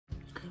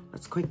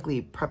let's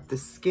quickly prep the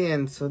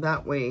skin so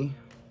that way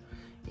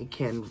it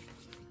can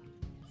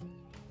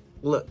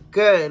look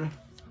good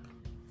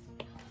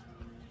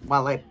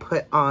while I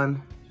put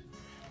on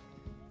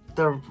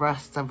the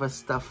rest of the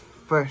stuff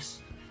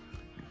first.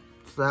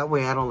 So that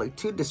way I don't look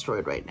too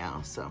destroyed right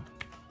now, so.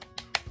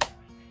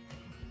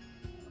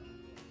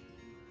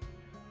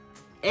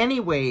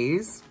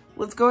 Anyways,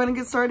 let's go ahead and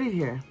get started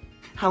here.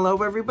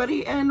 Hello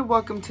everybody and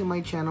welcome to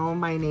my channel.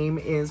 My name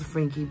is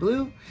Frankie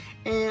Blue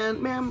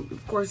and ma'am,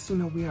 of course, you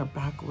know, we are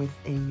back with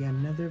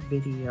another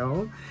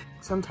video.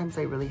 Sometimes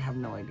I really have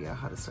no idea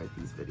how to start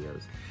these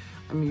videos.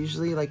 I'm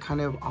usually like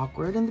kind of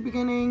awkward in the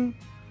beginning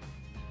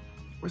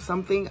or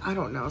something. I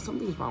don't know,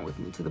 something's wrong with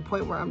me to the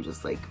point where I'm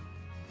just like,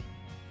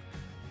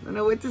 I don't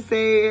know what to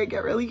say. I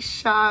get really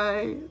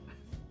shy.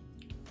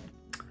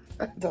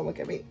 Don't look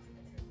at me.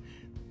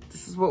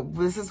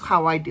 This is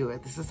how I do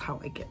it. This is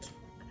how I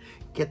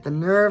get the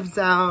nerves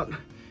out,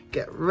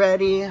 get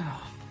ready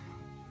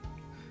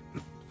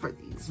for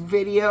these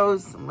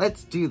videos.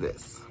 Let's do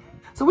this.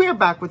 So we are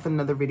back with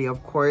another video,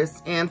 of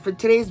course, and for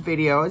today's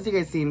video, as you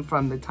guys seen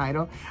from the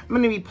title, I'm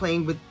going to be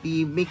playing with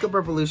the Makeup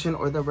Revolution,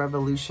 or the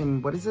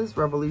Revolution, what is this?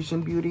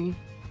 Revolution Beauty?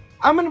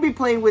 I'm going to be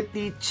playing with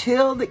the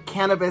Chilled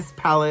Cannabis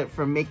palette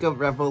from Makeup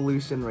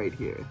Revolution right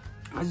here.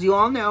 As you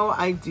all know,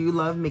 I do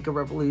love Makeup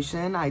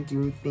Revolution. I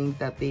do think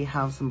that they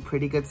have some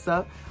pretty good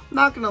stuff.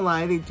 Not gonna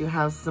lie, they do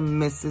have some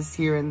misses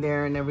here and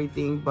there and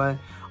everything, but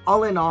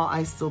all in all,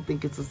 I still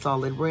think it's a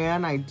solid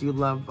brand. I do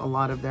love a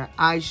lot of their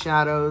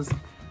eyeshadows.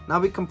 And I'll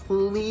be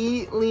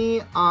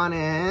completely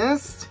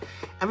honest,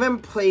 I haven't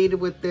played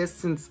with this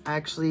since I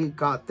actually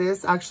got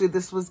this. Actually,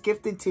 this was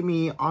gifted to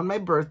me on my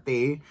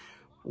birthday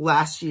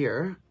last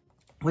year,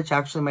 which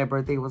actually my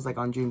birthday was like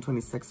on June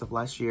 26th of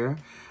last year.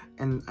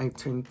 And I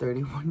turned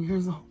 31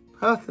 years old.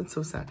 Oh, that's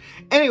so sad.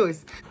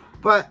 Anyways,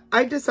 but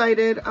I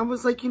decided, I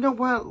was like, you know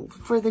what?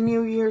 For the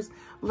New Year's,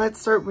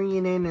 let's start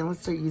bringing in and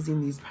let's start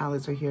using these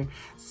palettes right here.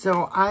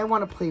 So I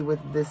want to play with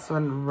this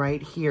one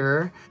right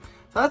here.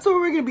 So that's what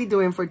we're going to be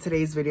doing for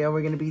today's video.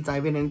 We're going to be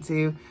diving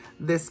into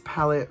this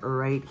palette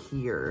right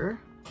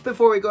here.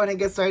 Before we go ahead and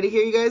get started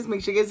here, you guys,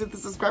 make sure you guys hit the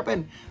subscribe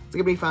button. It's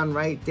going to be found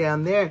right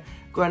down there.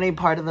 Go ahead and be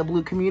part of the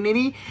Blue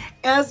community,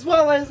 as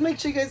well as make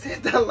sure you guys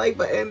hit that like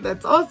button.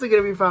 That's also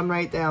going to be found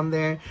right down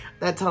there.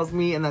 That tells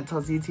me and that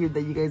tells YouTube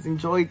that you guys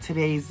enjoyed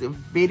today's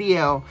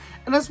video.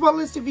 And as well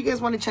as if you guys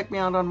want to check me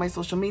out on my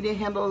social media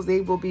handles,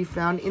 they will be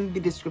found in the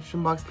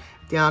description box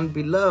down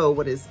below.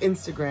 What is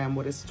Instagram?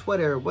 What is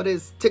Twitter? What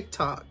is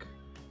TikTok?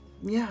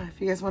 Yeah,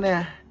 if you guys want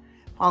to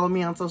follow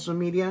me on social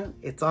media,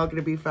 it's all going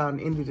to be found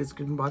in the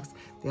description box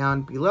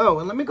down below.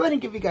 And let me go ahead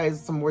and give you guys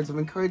some words of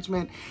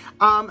encouragement.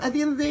 At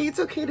the end of the day, it's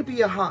okay to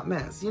be a hot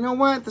mess. You know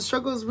what? The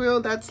struggle is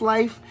real. That's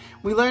life.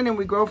 We learn and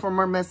we grow from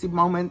our messy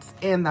moments,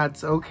 and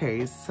that's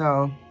okay.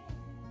 So,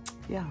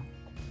 yeah.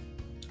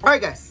 All right,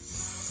 guys.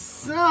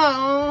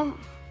 So,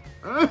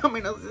 let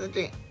me go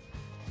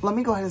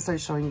ahead and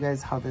start showing you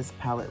guys how this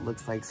palette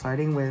looks like,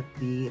 starting with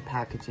the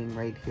packaging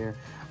right here.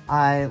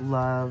 I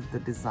love the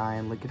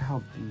design. Look at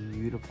how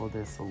beautiful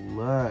this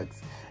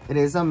looks. It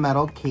is a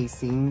metal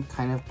casing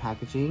kind of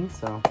packaging,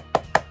 so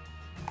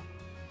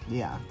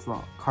yeah, it's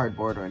not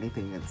cardboard or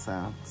anything. It's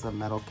a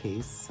metal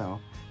case, so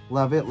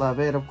love it, love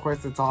it. Of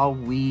course, it's all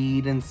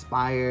weed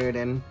inspired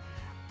and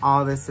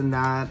all this and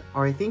that.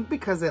 Or I think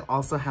because it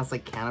also has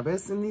like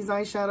cannabis in these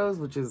eyeshadows,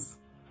 which is,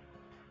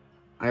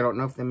 I don't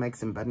know if that makes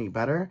them any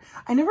better.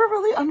 I never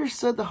really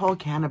understood the whole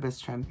cannabis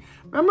trend.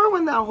 Remember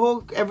when that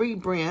whole, every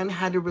brand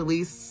had to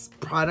release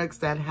products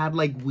that had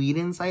like weed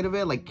inside of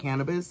it, like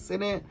cannabis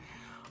in it?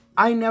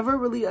 I never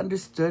really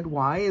understood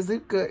why. Is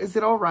it good? Is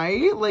it all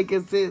right? Like,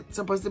 is it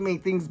supposed to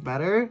make things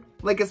better?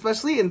 Like,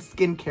 especially in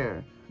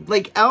skincare.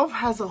 Like, e.l.f.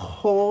 has a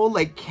whole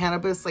like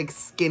cannabis like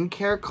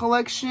skincare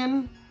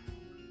collection,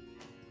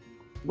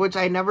 which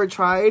I never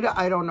tried.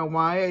 I don't know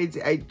why.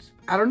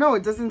 I don't know.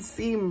 It doesn't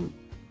seem...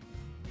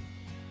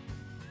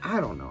 I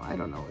don't know.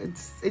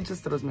 It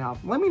just throws me off.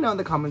 Let me know in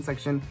the comment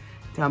section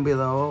down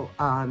below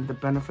on the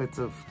benefits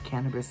of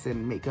cannabis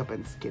in makeup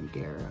and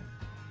skincare.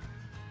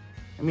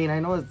 I mean, I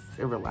know it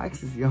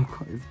relaxes you, of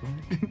course,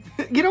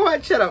 but you know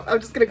what? Shut up. I'm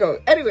just gonna go.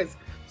 Anyways,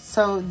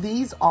 so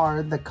these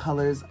are the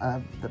colors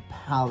of the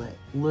palette.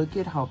 Look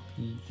at how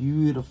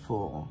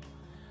beautiful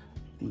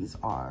these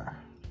are.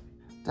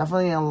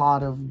 Definitely a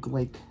lot of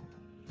like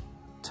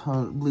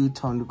blue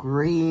toned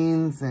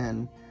greens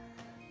and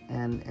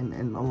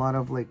a lot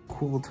of like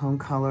cool tone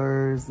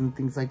colors and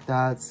things like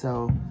that.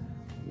 So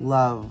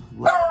love.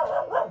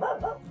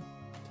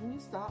 Can you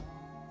stop?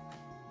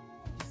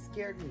 You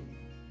scared me.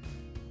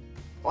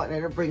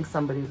 Wanted to bring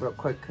somebody real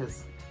quick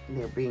because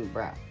they're being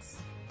brats.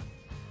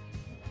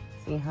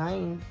 Say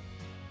hi.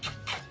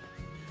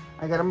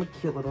 I got him a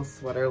cute little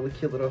sweater, a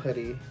cute little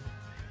hoodie.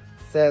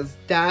 Says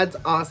Dad's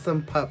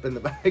awesome pup in the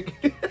back.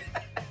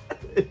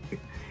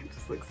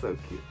 Just looks so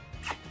cute.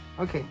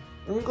 Okay.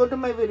 Let me go to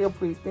my video,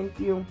 please. Thank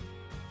you.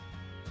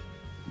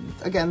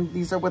 Again,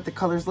 these are what the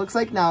colors looks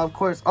like. Now, of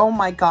course, oh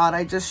my God,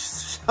 I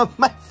just shoved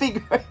my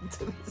finger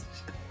into this.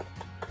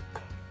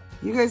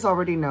 You guys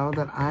already know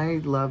that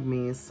I love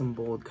me some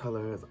bold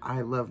colors.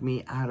 I love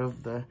me out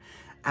of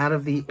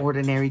the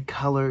ordinary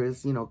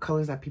colors, you know,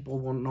 colors that people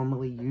won't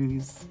normally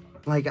use.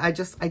 Like, I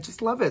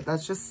just love it.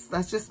 That's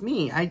just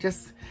me.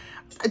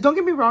 Don't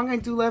get me wrong, I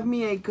do love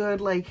me a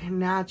good, like,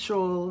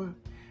 natural,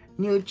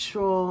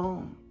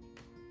 neutral,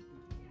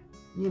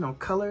 you know,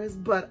 colors,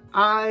 but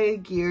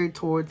I gear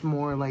towards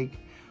more, like,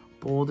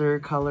 bolder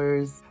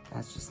colors.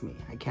 That's just me.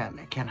 I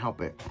can't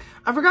help it.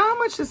 I forgot how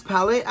much this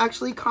palette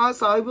actually costs,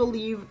 so I will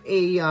leave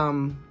a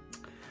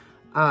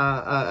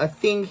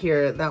thing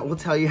here that will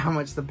tell you how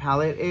much the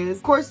palette is.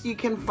 Of course, you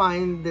can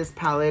find this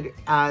palette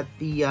at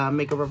the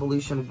Makeup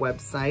Revolution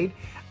website,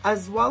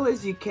 as well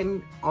as you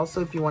can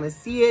also, if you want to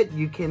see it,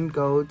 you can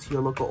go to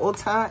your local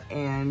Ulta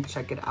and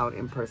check it out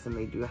in person.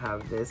 They do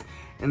have this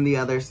and the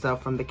other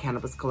stuff from the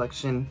Cannabis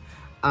collection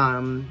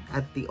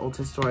at the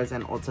Ulta stores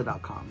and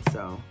Ulta.com.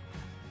 So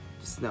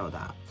just know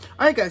that.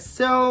 All right, guys,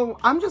 so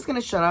I'm just gonna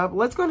shut up.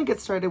 Let's go ahead and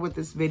get started with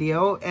this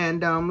video,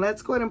 and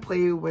let's go ahead and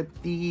play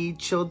with the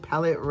Chilled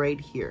palette right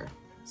here.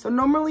 So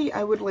normally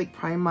I would like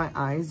prime my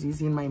eyes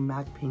using my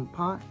MAC Paint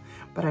Pot,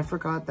 but I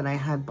forgot that I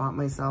had bought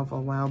myself a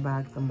while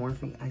back the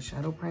Morphe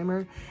eyeshadow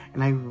primer,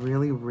 and I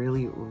really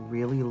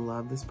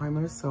love this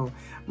primer, so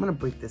I'm gonna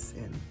break this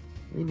in.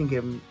 We didn't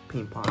give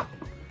Paint Pot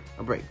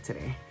a break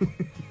today.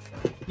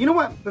 You know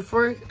what?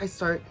 Before I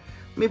start,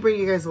 let me bring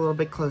you guys a little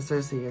bit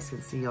closer so you guys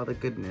can see all the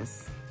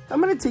goodness. I'm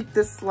gonna take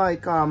this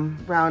like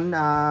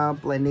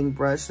round blending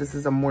brush. This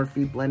is a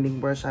Morphe blending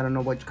brush. I don't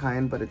know which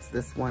kind, but it's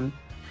this one.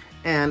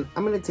 And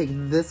I'm gonna take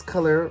this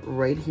color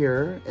right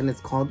here, and it's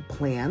called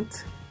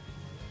Plant.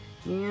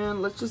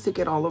 And let's just take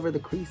it all over the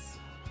crease.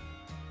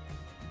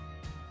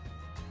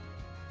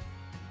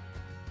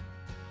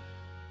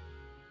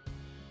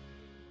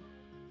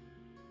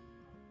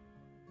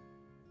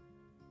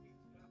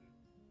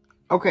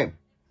 Okay,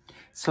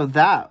 so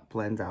that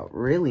blends out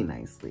really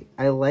nicely.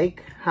 I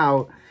like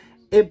how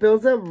it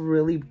builds up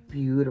really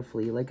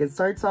beautifully. Like, it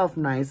starts off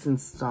nice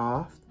and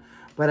soft,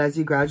 but as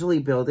you gradually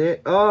build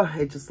it, oh,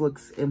 it just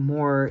looks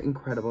more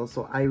incredible.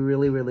 So I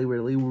really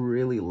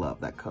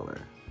love that color.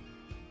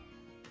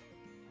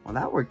 Well,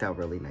 that worked out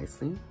really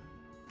nicely.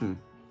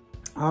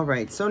 All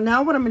right, so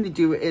now what I'm going to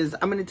do is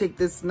I'm going to take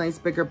this nice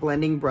bigger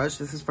blending brush.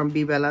 This is from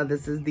Bella.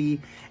 This is the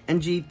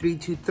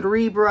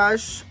NG323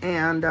 brush,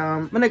 and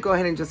I'm going to go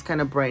ahead and just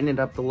kind of brighten it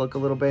up the look a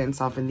little bit and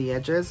soften the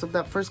edges of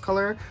that first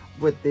color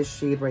with this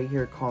shade right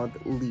here called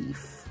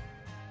Leaf.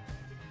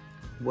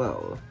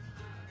 Whoa.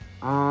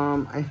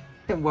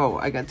 Whoa,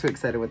 I got too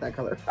excited with that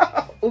color.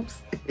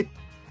 Oops.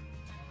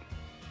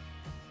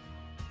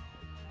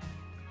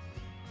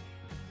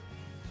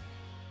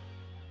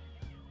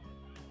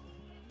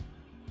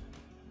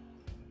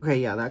 Okay,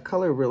 yeah, that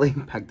color really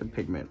impacted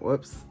pigment.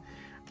 Whoops.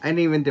 I didn't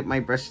even dip my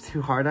brush too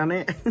hard on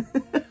it.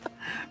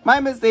 My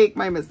mistake.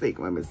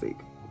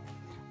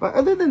 But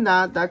other than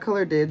that, that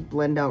color did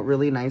blend out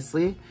really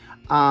nicely.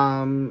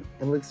 It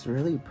looks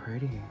really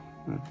pretty.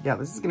 Yeah,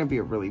 this is going to be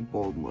a really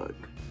bold look.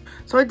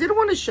 So I did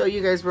want to show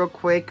you guys real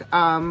quick.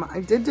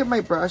 I did dip my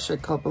brush a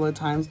couple of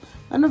times.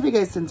 I don't know if you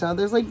guys can tell.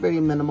 There's like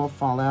very minimal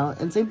fallout.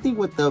 And same thing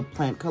with the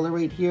plant color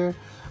right here.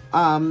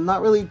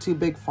 Not really too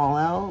big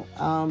fallout.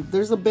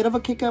 There's a bit of a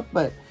kick up,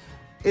 but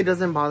it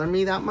doesn't bother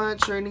me that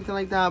much or anything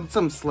like that.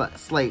 Some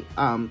slight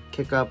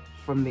kick up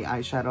from the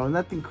eyeshadow,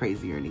 nothing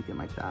crazy or anything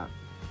like that.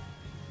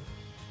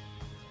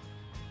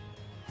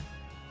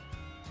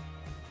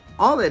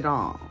 All in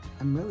all,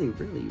 I'm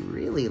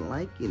really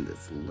liking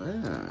this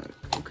look.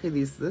 Okay,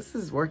 this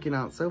is working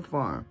out so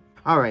far.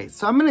 All right,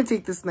 so I'm gonna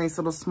take this nice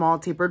little small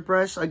tapered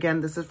brush.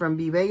 Again, this is from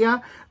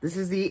Bella. This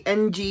is the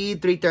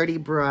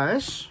NG330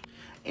 brush.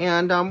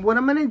 And what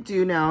I'm going to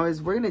do now is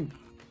we're going to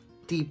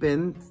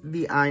deepen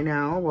the eye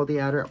now, well, the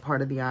outer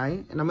part of the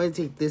eye. And I'm going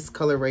to take this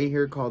color right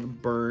here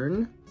called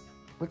Burn.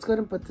 Let's go ahead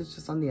and put this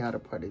just on the outer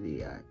part of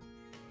the eye.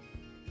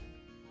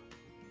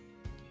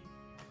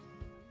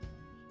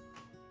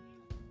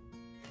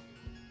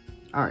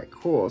 All right,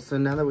 cool. So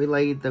now that we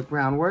laid the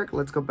groundwork,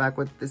 let's go back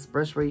with this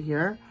brush right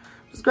here.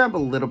 Just grab a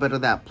little bit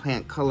of that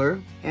plant color.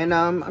 And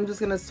I'm just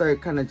going to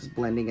start kind of just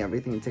blending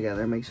everything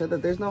together. Make sure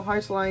that there's no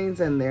harsh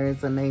lines and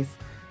there's a nice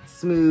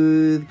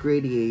smooth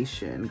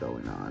gradation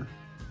going on.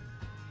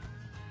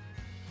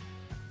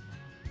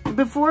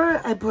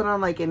 Before I put on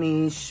like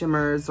any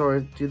shimmers or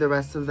do the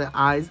rest of the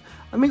eyes,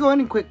 let me go ahead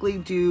and quickly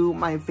do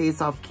my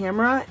face off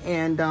camera,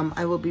 and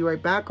I will be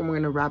right back and we're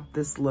gonna wrap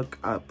this look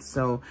up.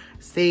 So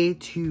stay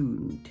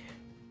tuned.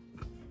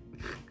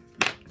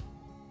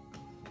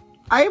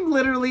 I am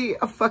literally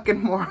a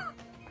fucking moron.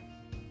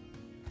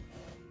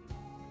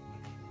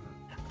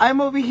 I'm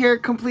over here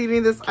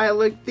completing this eye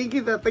look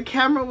thinking that the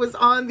camera was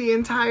on the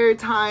entire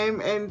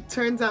time, and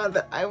turns out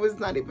that I was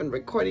not even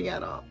recording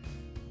at all.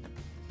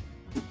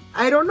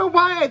 I don't know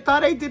why. I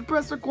thought I did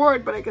press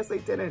record, but I guess I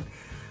didn't.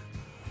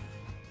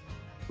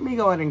 Let me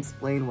go ahead and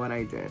explain what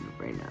I did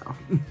right now.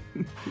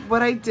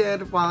 What I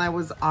did while I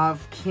was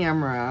off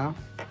camera,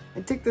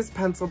 I took this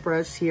pencil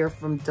brush here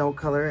from Doe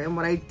Color, and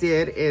what I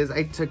did is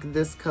I took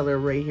this color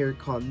right here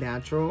called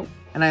Natural.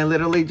 And I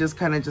literally just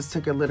kind of just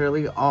took it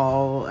literally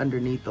all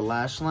underneath the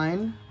lash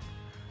line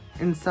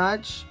and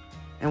such.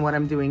 And what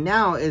I'm doing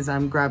now is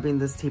I'm grabbing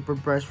this taper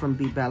brush from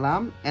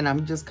Bella, and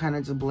I'm just kind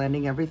of just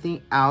blending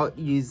everything out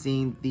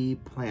using the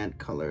plant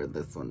color,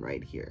 this one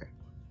right here.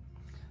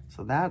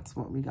 So that's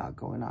what we got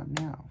going on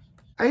now.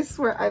 I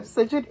swear, I'm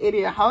such an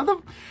idiot. How the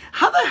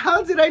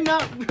hell did I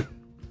not?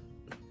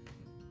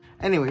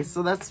 Anyway,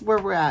 so that's where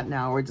we're at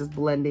now. We're just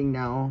blending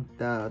now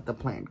the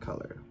plant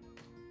color.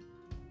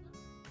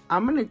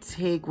 I'm gonna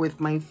take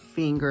with my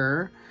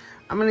finger,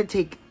 I'm gonna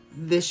take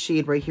this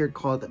shade right here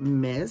called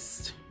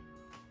Mist.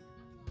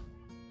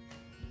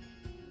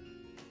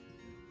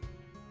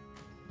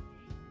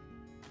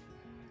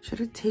 Should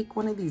I take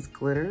one of these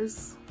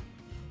glitters?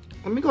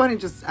 Let me go ahead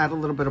and just add a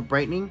little bit of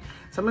brightening.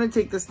 So I'm gonna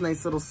take this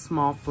nice little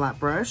small flat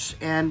brush,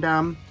 and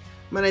I'm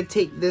gonna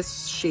take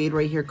this shade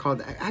right here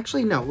called,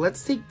 actually no,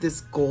 let's take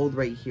this gold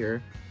right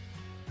here.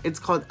 It's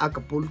called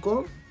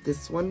Acapulco,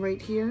 this one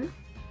right here.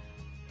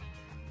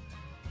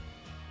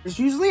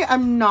 Usually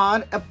I'm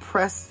not a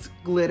pressed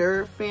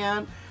glitter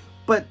fan,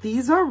 but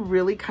these are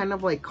really kind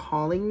of like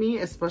calling me,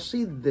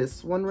 especially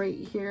this one right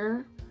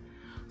here.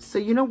 So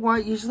you know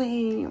what,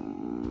 usually,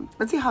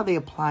 let's see how they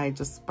apply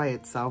just by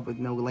itself with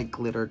no like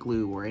glitter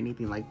glue or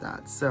anything like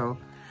that. So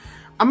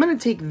I'm gonna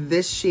take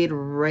this shade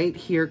right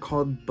here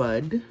called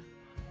Bud.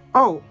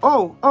 Oh,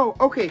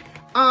 okay.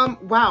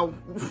 Wow.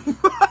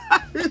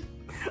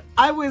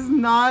 I was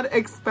not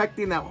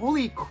expecting that,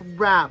 holy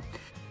crap.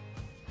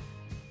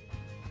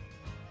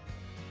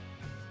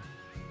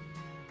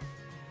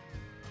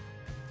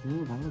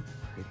 Ooh, that looks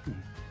pretty.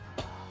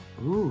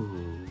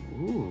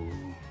 Ooh.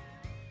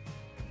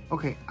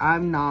 Okay,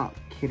 I'm not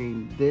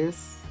kidding.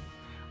 This,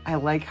 I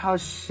like how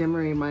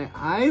shimmery my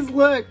eyes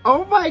look.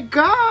 Oh my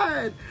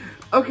god.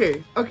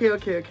 Okay. All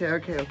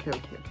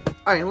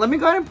right, let me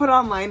go ahead and put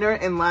on liner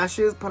and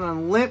lashes, put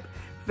on lip,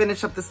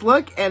 finish up this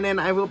look, and then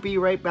I will be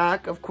right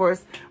back, of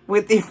course,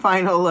 with the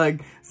final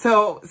look.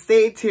 So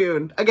stay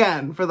tuned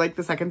again for like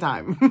the second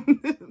time.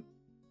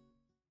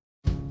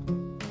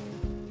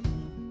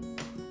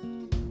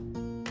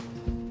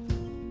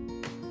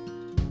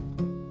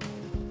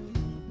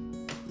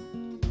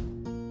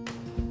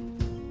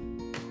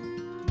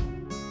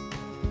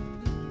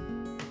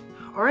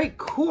 All right,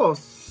 cool.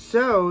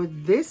 So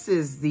this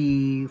is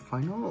the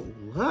final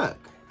look.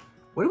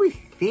 What do we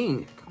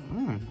think?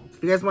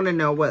 If you guys want to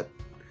know what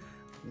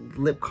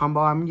lip combo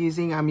I'm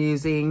using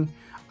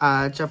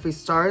Jeffree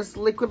Star's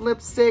liquid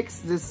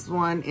lipsticks. This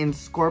one in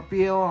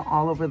Scorpio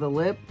all over the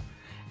lip.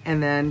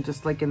 And then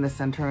just like in the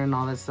center and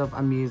all that stuff,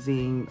 I'm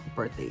using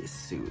Birthday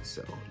Suit.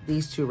 So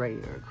these two right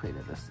here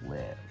created this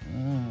lip.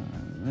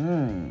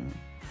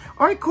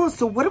 All right, cool.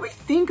 So what do we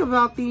think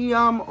about the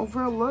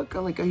overall look?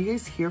 Like, are you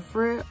guys here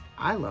for it?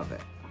 I love it.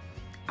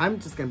 I'm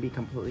just gonna be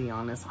completely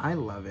honest. I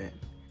love it.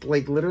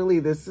 Like literally,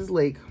 this is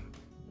like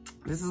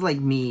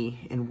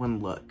me in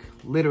one look.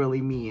 Literally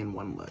me in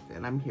one look,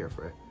 and I'm here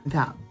for it.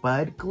 That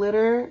Bud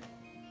glitter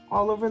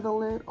all over the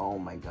lid. Oh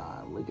my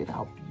god, look at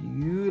how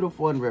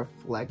beautiful and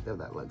reflective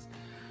that looks.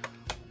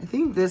 I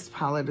think this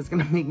palette is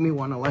gonna make me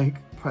want to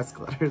like press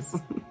glitters.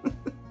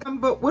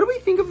 But what do we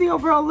think of the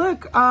overall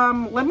look?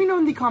 Let me know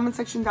in the comment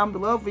section down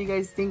below what you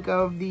guys think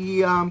of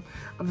the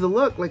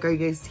look. Like, are you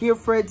guys here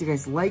for it? Do you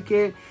guys like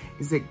it?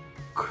 Is it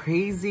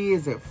crazy?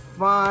 Is it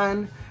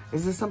fun?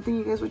 Is this something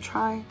you guys would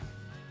try?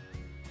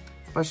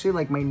 Especially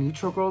like my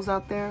neutral girls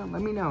out there,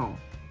 let me know.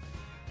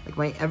 Like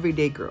my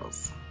everyday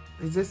girls.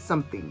 Is this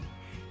something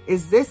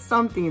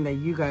that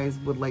you guys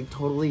would like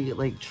totally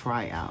like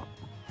try out?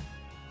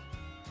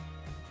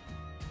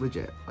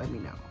 Legit, let me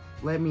know.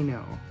 Let me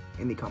know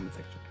in the comment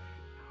section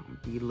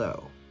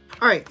below.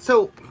 All right,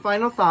 so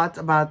final thoughts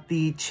about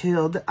the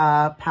chilled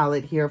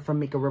palette here from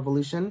Makeup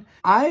Revolution.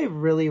 I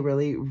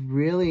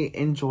really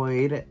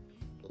enjoyed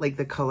like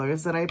the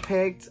colors that I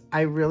picked.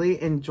 I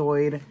really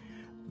enjoyed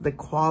the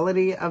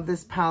quality of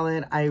this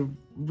palette.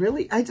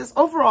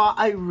 Overall,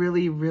 I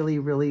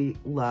really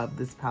love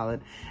this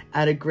palette. I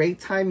had a great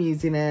time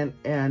using it,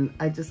 and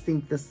I just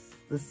think this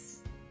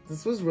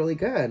was really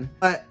good.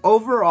 But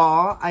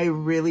overall, I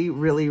really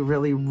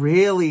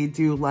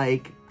do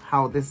like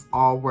how this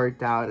all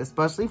worked out,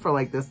 especially for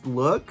like this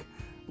look.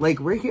 Like,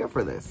 we're here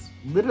for this.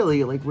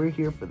 Literally, like, we're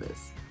here for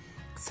this.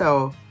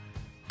 So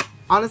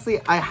honestly,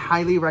 I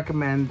highly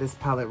recommend this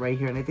palette right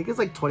here, and I think it's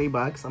like 20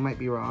 bucks. I might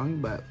be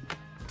wrong, but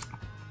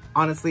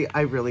honestly,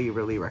 I really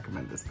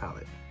recommend this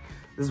palette.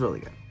 This is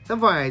really good. So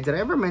far, did I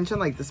ever mention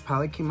like this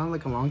palette came out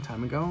like a long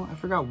time ago? I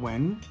forgot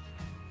when.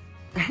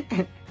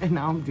 And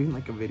now I'm doing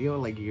like a video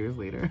like years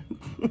later.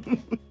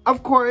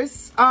 Of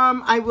course,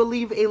 I will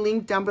leave a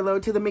link down below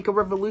to the Makeup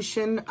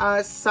Revolution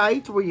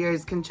site where you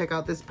guys can check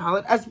out this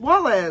palette, as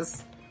well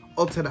as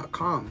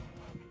Ulta.com.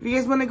 If you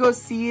guys want to go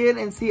see it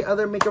and see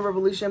other Makeup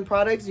Revolution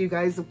products, you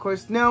guys of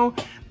course know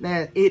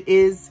that it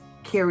is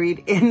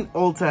carried in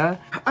Ulta.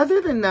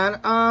 Other than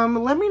that,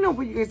 let me know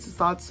what you guys'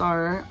 thoughts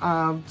are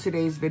of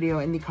today's video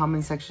in the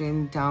comment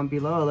section down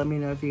below. Let me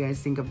know if you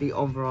guys think of the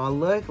overall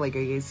look. Like, are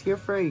you guys here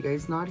for it? Are you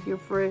guys not here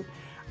for it?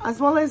 As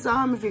well as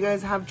if you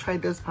guys have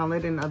tried this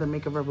palette and other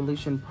Makeup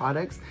Revolution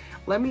products,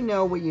 let me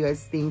know what you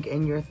guys think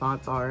and your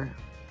thoughts are.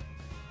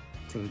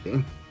 Same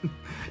thing.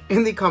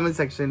 In the comment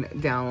section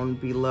down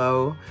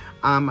below.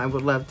 I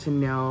would love to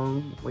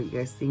know what you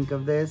guys think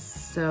of this.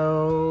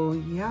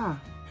 So yeah.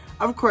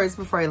 Of course,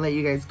 before I let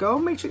you guys go,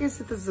 make sure you guys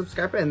hit the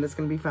subscribe button. That's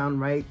going to be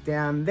found right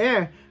down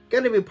there.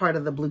 Going to be part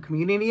of the blue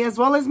community, as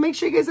well as make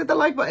sure you guys hit the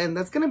like button.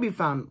 That's going to be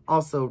found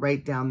also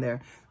right down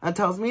there. That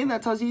tells me and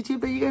that tells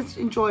YouTube that you guys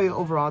enjoy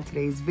overall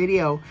today's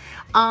video.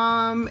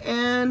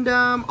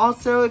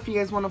 Also, if you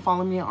guys want to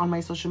follow me on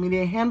my social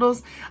media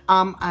handles,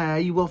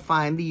 you will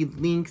find the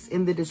links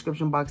in the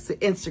description box to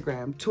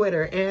Instagram,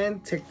 Twitter,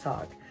 and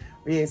TikTok,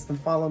 where you guys can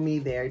follow me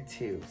there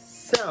too.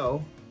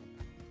 So,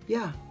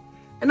 yeah.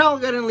 And I'll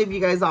go ahead and leave you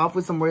guys off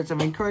with some words of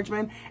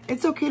encouragement.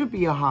 It's okay to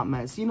be a hot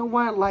mess. You know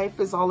what? Life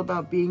is all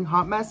about being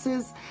hot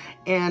messes.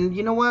 And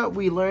you know what?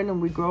 We learn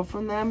and we grow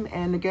from them.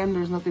 And again,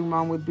 there's nothing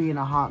wrong with being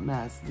a hot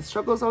mess. The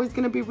struggle is always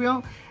going to be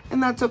real.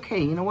 And that's okay.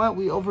 You know what?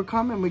 We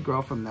overcome and we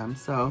grow from them.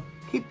 So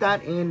keep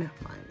that in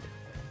mind.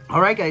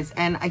 All right, guys.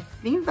 And I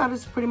think that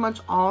is pretty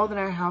much all that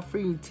I have for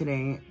you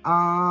today.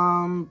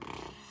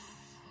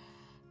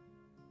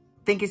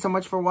 Thank you so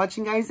much for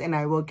watching, guys. And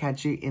I will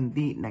catch you in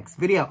the next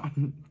video.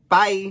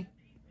 Bye.